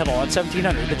the Hawkeye Huddle on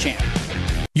 1700, the Champ.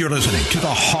 You're listening to the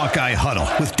Hawkeye Huddle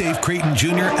with Dave Creighton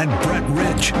Jr. and Brett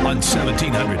Ridge on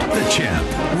 1700 The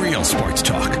Champ. Real sports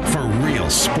talk for real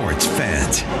sports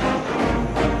fans.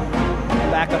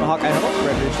 Back on the Hawkeye Huddle,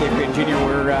 Brett Ridge, Dave Creighton Jr.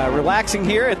 We're relaxing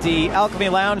here at the Alchemy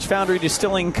Lounge Foundry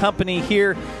Distilling Company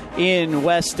here in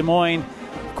West Des Moines.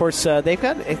 Of course, they've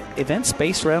got event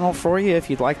space rental for you if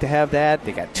you'd like to have that.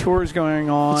 They got tours going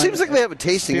on. It seems like they have a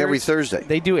tasting every Thursday.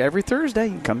 They do every Thursday.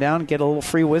 You can come down and get a little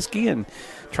free whiskey and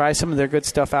try some of their good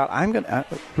stuff out.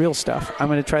 Real stuff. I'm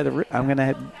going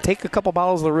to take a couple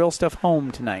bottles of the real stuff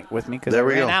home tonight with me because I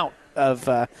ran out of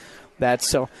that.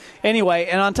 So anyway,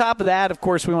 and on top of that, of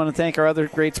course, we want to thank our other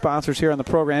great sponsors here on the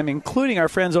program, including our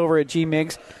friends over at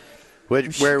G-Migs. Where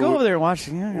go over there and watch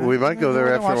the game. We might go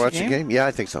there after and watch the game. Yeah,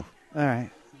 I think so. All right.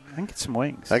 I can get some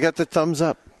wings. I got the thumbs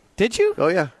up. Did you? Oh,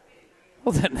 yeah.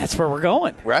 Well, then that's where we're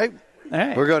going. Right? All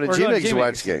right. We're going to G-Migs to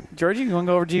watch the game. Georgie, you want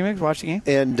to go over to G-Migs, watch the game?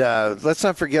 And let's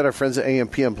not forget our friends at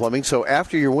AM/PM Plumbing. So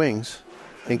after your wings,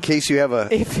 in case you have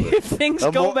if things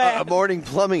go bad, a morning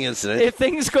plumbing incident. If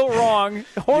things go wrong,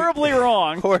 horribly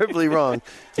wrong,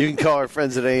 you can call our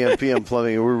friends at AM/PM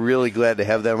Plumbing. We're really glad to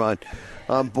have them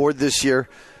on board this year.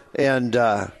 And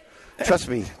trust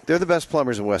me, they're the best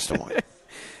plumbers in West Des Moines.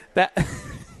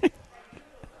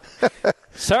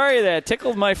 Sorry, that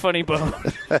tickled my funny bone.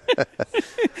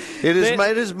 It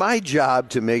is my job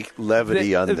to make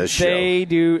levity on this show. They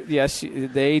do, yes,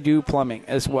 they do plumbing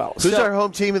as well. Who's our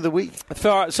home team of the week?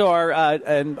 So our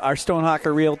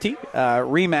Stonehawker Realty,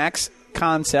 Remax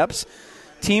Concepts,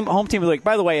 home team of the week.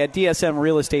 By the way, at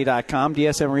dsmrealestate.com,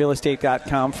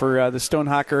 dsmrealestate.com for the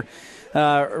Stonehawker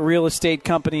Real Estate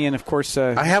Company, and of course,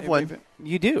 I have one.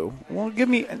 You do. Well, give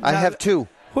me. I have two.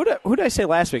 Who did I say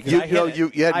last week? You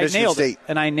had Michigan State.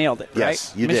 And I nailed it,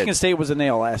 yes, right? You Michigan did. State was a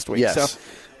nail last week. Yes. So,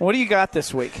 what do you got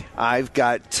this week? I've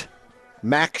got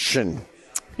Maction.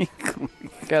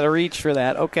 Got to reach for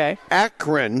that. Okay.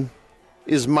 Akron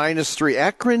is -3.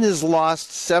 Akron has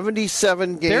lost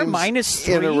 77 games They're -3?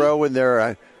 in a row, and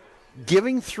they're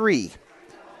giving 3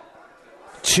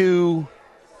 to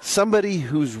somebody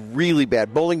who's really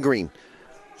bad. Bowling Green.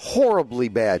 Horribly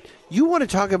bad. You want to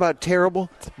talk about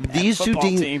terrible? These two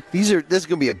teams. This is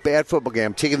going to be a bad football game.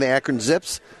 I'm taking the Akron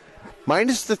Zips.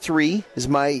 -3 is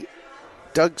my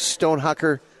Doug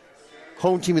Stonehawker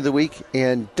home team of the week.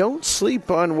 And don't sleep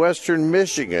on Western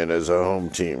Michigan as a home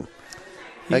team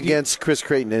against Chris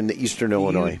Creighton in Eastern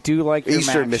Illinois. You do like your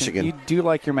Eastern Maction. Michigan. You do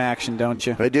like your Maction, don't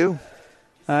you? I do.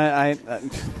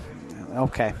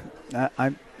 Okay.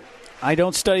 I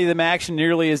don't study the Maction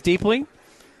nearly as deeply.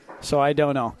 So I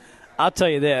don't know. I'll tell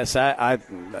you this: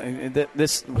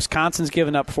 this Wisconsin's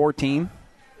given up 14.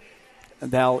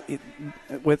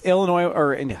 With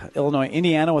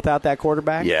Indiana without that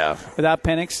quarterback, without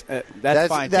Penix, that's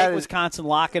fine. Take Wisconsin,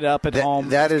 lock it up at home.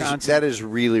 That is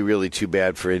really, really too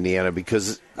bad for Indiana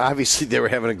because obviously they were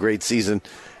having a great season,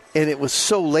 and it was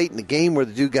so late in the game where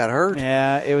the dude got hurt.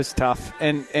 Yeah, it was tough,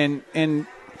 and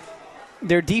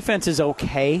their defense is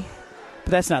okay. But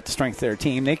that's not the strength of their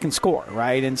team. They can score,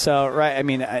 right? And so, right, I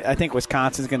mean, I think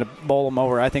Wisconsin's going to bowl them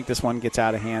over. I think this one gets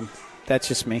out of hand. That's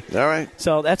just me. All right.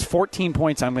 So that's 14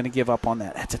 points I'm going to give up on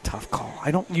that. That's a tough call.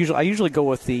 I usually go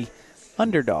with the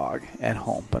underdog at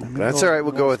home, but that's all right.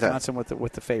 We'll go with that. Wisconsin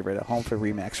with the favorite at home for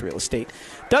Remax Real Estate.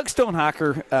 Doug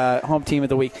Stonehawker, home team of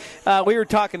the week. We were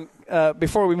talking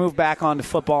before we move back on to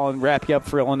football and wrap you up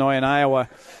for Illinois and Iowa.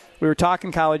 We were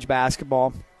talking college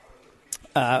basketball.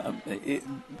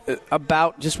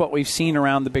 About just what we've seen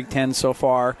around the Big Ten so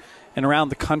far and around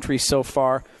the country so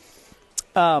far.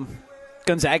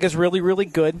 Gonzaga's really, really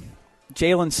good.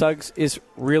 Jalen Suggs is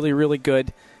really, really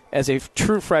good as a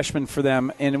true freshman for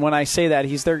them. And when I say that,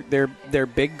 he's their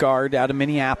big guard out of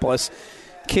Minneapolis.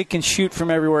 Kid can shoot from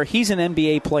everywhere. He's an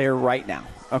NBA player right now,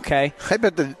 okay? I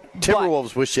bet the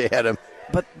Timberwolves wish they had him.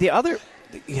 But the other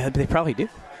 – yeah, they probably do.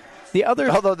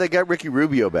 Although they got Ricky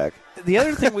Rubio back. The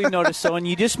other thing we've noticed, and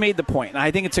you just made the point, and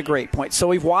I think it's a great point. So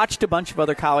we've watched a bunch of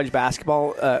other college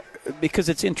basketball because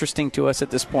it's interesting to us at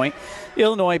this point.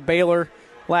 Illinois, Baylor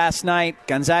last night.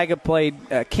 Gonzaga played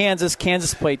Kansas.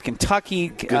 Kansas played Kentucky.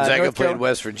 Gonzaga played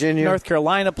West Virginia. North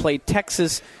Carolina played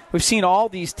Texas. We've seen all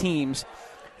these teams.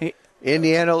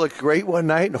 Indiana looked great one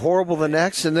night and horrible the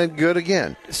next, and then good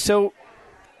again. So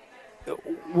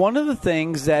one of the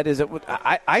things that is,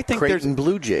 I think Creighton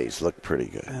Blue Jays looked pretty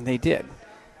good. And they did.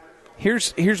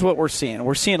 Here's what we're seeing.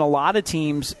 We're seeing a lot of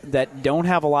teams that don't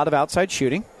have a lot of outside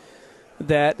shooting,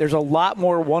 that there's a lot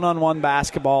more one-on-one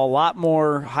basketball, a lot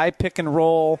more high pick and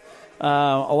roll, a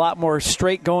lot more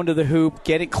straight going to the hoop,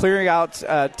 clearing out.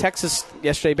 Texas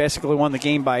yesterday basically won the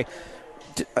game by,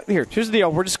 here's the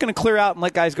deal. We're just going to clear out and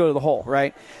let guys go to the hole,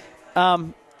 right?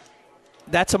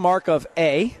 That's a mark of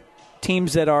A,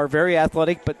 teams that are very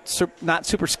athletic but not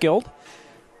super skilled,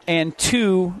 and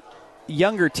 2,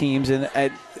 younger teams.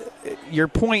 And your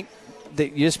point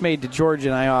that you just made to George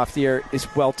and I off the air is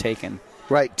well taken.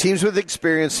 Right. Teams with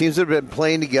experience, teams that have been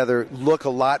playing together look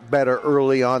a lot better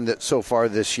early on so far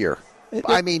this year.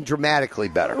 I mean, dramatically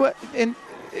better. And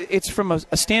it's from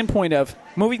a standpoint of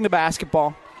moving the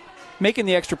basketball, making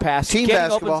the extra pass, team getting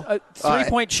basketball, open,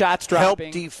 3-point shots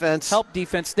dropping. Help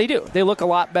defense. They do. They look a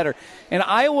lot better. And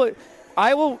Iowa,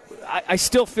 I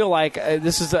still feel like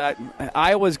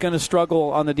Iowa's going to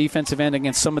struggle on the defensive end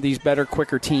against some of these better,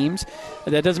 quicker teams.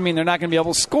 That doesn't mean they're not going to be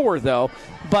able to score, though.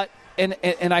 But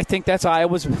and I think that's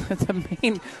Iowa's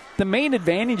the main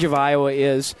advantage of Iowa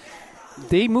is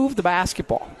they move the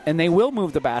basketball, and they will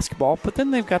move the basketball. But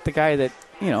then they've got the guy that,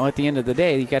 at the end of the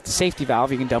day, you got the safety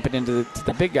valve. You can dump it into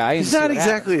the big guy. He's not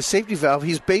exactly a safety valve.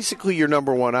 He's basically your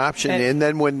number one option. And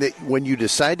then when you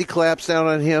decide to collapse down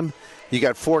on him, you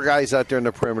got 4 guys out there in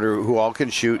the perimeter who all can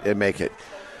shoot and make it.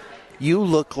 You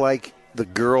look like the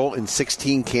girl in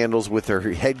 16 Candles with her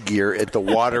headgear at the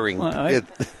watering.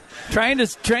 Trying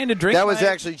to drink. That was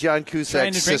actually John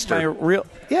Cusac's sister.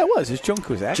 It was. It's Joan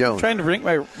Cusack. Joan. Trying to drink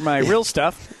my real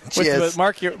stuff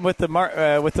with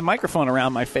the microphone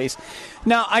around my face.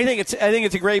 Now, I think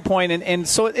it's a great point, and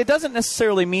so it doesn't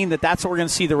necessarily mean that that's what we're going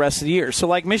to see the rest of the year. So,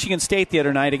 like Michigan State the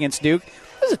other night against Duke, it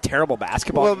was a terrible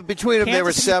basketball. Well, game. between them, they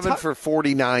were 7 for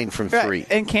 49 from three.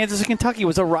 And Kansas and Kentucky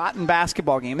was a rotten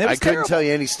basketball game. I couldn't tell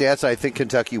you any stats. I think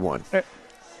Kentucky won.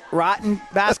 Rotten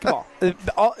basketball. It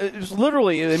was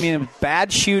literally,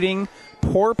 bad shooting,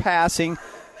 poor passing,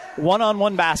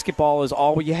 one-on-one basketball is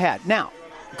all you had. Now,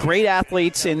 great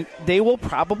athletes, and they will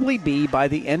probably be, by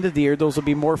the end of the year, those will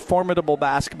be more formidable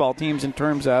basketball teams in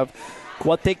terms of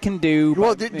what they can do.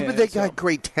 Well, they got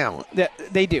great talent.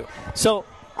 They do. So,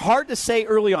 hard to say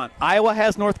early on. Iowa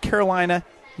has North Carolina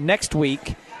next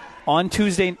week on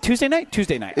Tuesday night?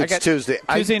 Tuesday night. It's Tuesday.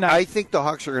 Tuesday night. I think the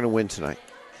Hawks are going to win tonight.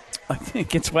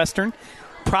 Against Western?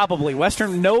 Probably.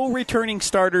 Western, no returning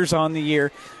starters on the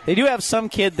year. They do have some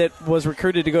kid that was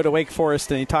recruited to go to Wake Forest,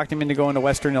 and he talked him into going to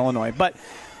Western Illinois. But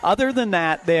other than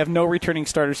that, they have no returning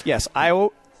starters. Yes, Iowa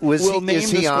will name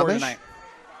the score tonight.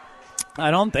 I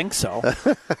don't think so.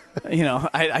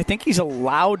 I think he's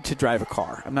allowed to drive a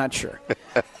car. I'm not sure.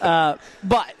 But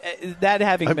that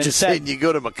having been said... I'm just saying, you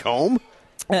go to Macomb?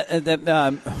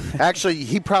 Actually,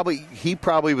 he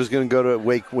probably was going to go to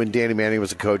Wake when Danny Manning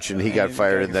was a coach, and he got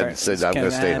fired, and then said, "I'm going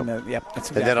to stay home." And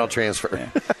then I'll transfer.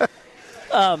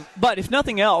 Yeah. But if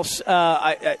nothing else,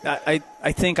 I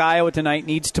think Iowa tonight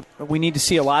we need to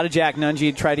see a lot of Jack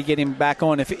Nunge, try to get him back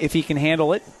on if he can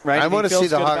handle it. Right? I want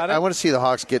to see the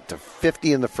Hawks get to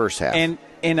 50 in the first half.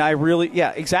 And I really,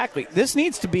 exactly. This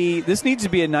needs to be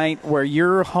a night where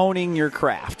you're honing your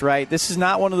craft. Right? This is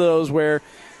not one of those where.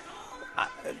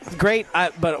 Great,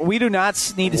 but we do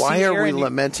not need to see Aaron. Why are we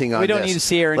lamenting on this? We don't need to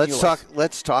see Aaron.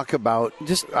 Let's talk about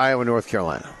just Iowa, North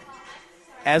Carolina.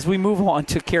 As we move on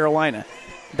to Carolina,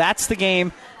 that's the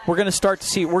game we're going to start to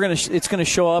see. It's going to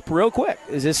show up real quick.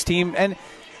 Is this team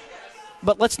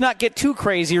But let's not get too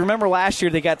crazy. Remember last year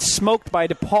they got smoked by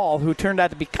DePaul, who turned out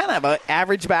to be kind of an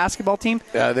average basketball team.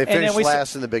 Yeah, they finished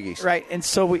last in the Big East. Right, and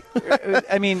so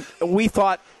we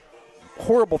thought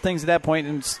horrible things at that point,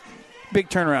 and big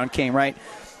turnaround came, right?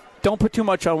 Don't put too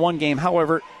much on one game.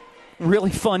 However,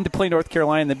 really fun to play North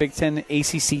Carolina in the Big Ten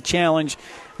ACC Challenge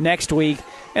next week.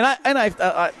 And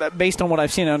I based on what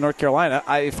I've seen on North Carolina,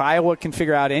 if Iowa can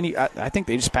figure out I think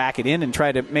they just pack it in and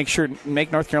try to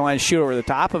make North Carolina shoot over the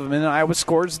top of them, and Iowa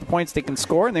scores the points they can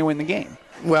score, and they win the game.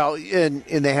 Well, and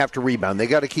they have to rebound. They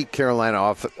got to keep Carolina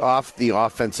off the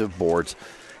offensive boards.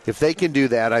 If they can do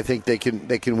that, I think they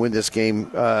can win this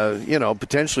game.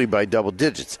 Potentially by double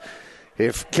digits.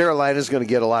 If Carolina's going to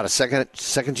get a lot of second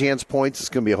chance points, it's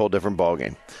going to be a whole different ball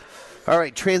game. All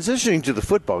right, transitioning to the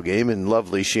football game in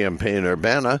lovely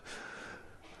Champaign-Urbana.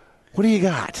 What do you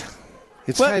got?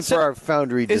 It's time for our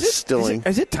Foundry Distilling.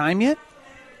 Is it time yet?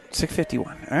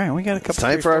 6:51. All right, we got a couple. It's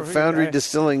time for our Foundry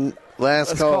Distilling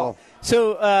last call.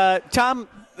 So Tom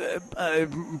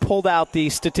pulled out the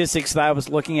statistics that I was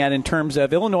looking at in terms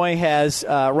of Illinois has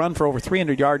run for over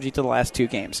 300 yards each of the last two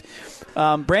games.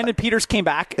 Brandon Peters came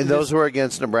back. And those were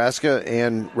against Nebraska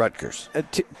and Rutgers.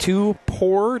 Two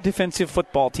poor defensive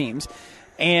football teams.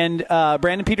 And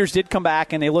Brandon Peters did come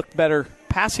back, and they looked better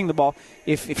passing the ball.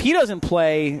 If he doesn't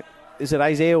play, is it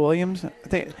Isaiah Williams? I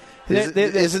think,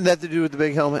 isn't that to do with the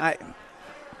big helmet?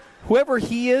 Whoever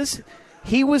he is,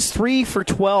 he was 3 for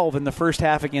 12 in the first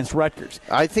half against Rutgers.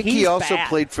 I think he also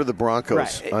played for the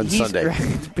Broncos on Sunday.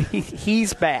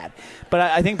 He's bad. But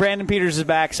I think Brandon Peters is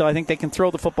back, so I think they can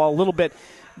throw the football a little bit.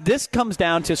 This comes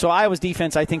down to, so Iowa's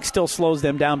defense, I think, still slows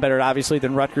them down better, obviously,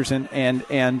 than Rutgers and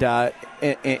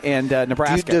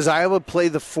Nebraska. Does Iowa play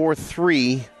the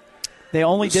 4-3? They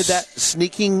only did that.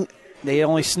 Sneaking. They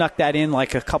only snuck that in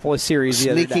like a couple of series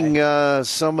the other day. Sneaking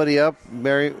somebody up,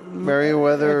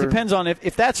 Merriweather. It depends on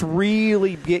if that's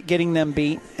really getting them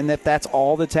beat, and if that's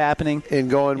all that's happening. And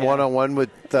going one-on-one with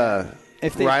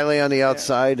Riley on the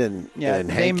outside and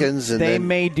Hankins. They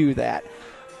may do that.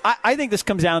 I think this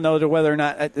comes down, though, to whether or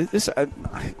not I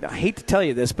hate to tell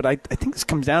you this, but I think this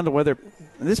comes down to whether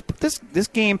this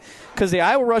game, because the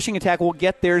Iowa rushing attack will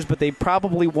get theirs, but they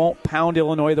probably won't pound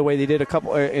Illinois the way they did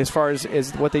as far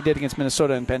as what they did against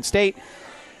Minnesota and Penn State.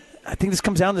 I think this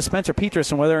comes down to Spencer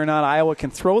Petras and whether or not Iowa can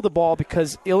throw the ball,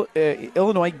 because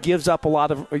Illinois gives up a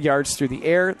lot of yards through the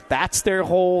air. That's their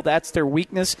hole. That's their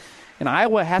weakness. And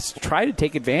Iowa has to try to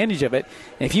take advantage of it.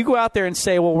 And if you go out there and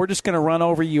say, well, we're just going to run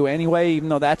over you anyway, even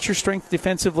though that's your strength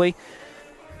defensively,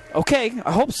 okay,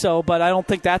 I hope so, but I don't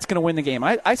think that's going to win the game.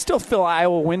 I still feel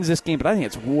Iowa wins this game, but I think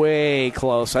it's way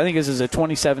close. I think this is a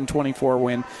 27-24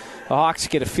 win. The Hawks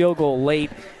get a field goal late,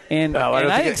 And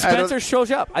I think Spencer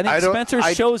shows up. I think Spencer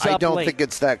shows up I don't late. think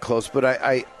it's that close, but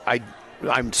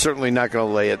I'm certainly not going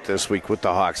to lay it this week with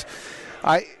the Hawks.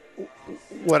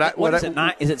 What is it?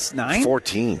 9? Is it 9?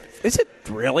 14. Is it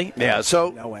really? Yeah.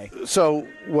 So no way. So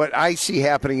what I see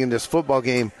happening in this football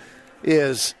game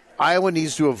is Iowa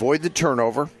needs to avoid the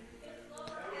turnover,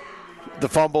 the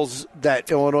fumbles that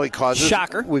Illinois causes.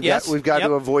 Shocker. We've got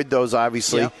to avoid those.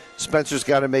 Obviously, Spencer's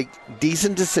got to make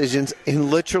decent decisions, and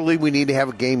literally, we need to have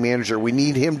a game manager. We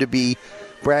need him to be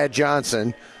Brad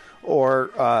Johnson,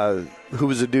 or who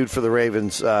was a dude for the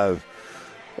Ravens.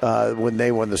 When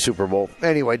they won the Super Bowl.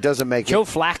 Anyway, doesn't make Joe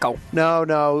Flacco.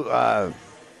 No.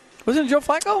 Wasn't it Joe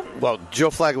Flacco? Well, Joe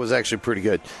Flacco was actually pretty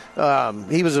good.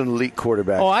 He was an elite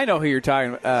quarterback. Oh, I know who you're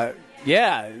talking about.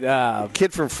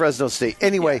 Kid from Fresno State.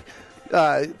 Anyway,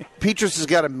 Petrus has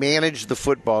got to manage the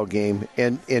football game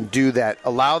and do that.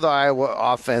 Allow the Iowa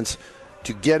offense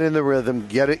to get in the rhythm,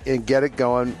 get it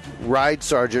going. Ride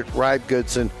Sargent, ride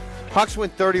Goodson. Hawks win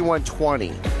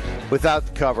 31-20 without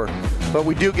the cover, but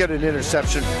we do get an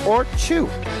interception or two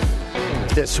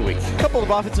this week. A couple of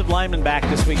offensive linemen back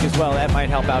this week as well. That might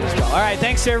help out as well. All right,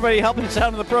 thanks to everybody helping us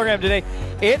out on the program today.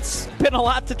 It's been a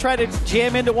lot to try to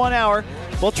jam into 1 hour.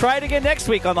 We'll try it again next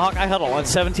week on the Hawkeye Huddle on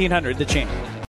 1700 The Champ.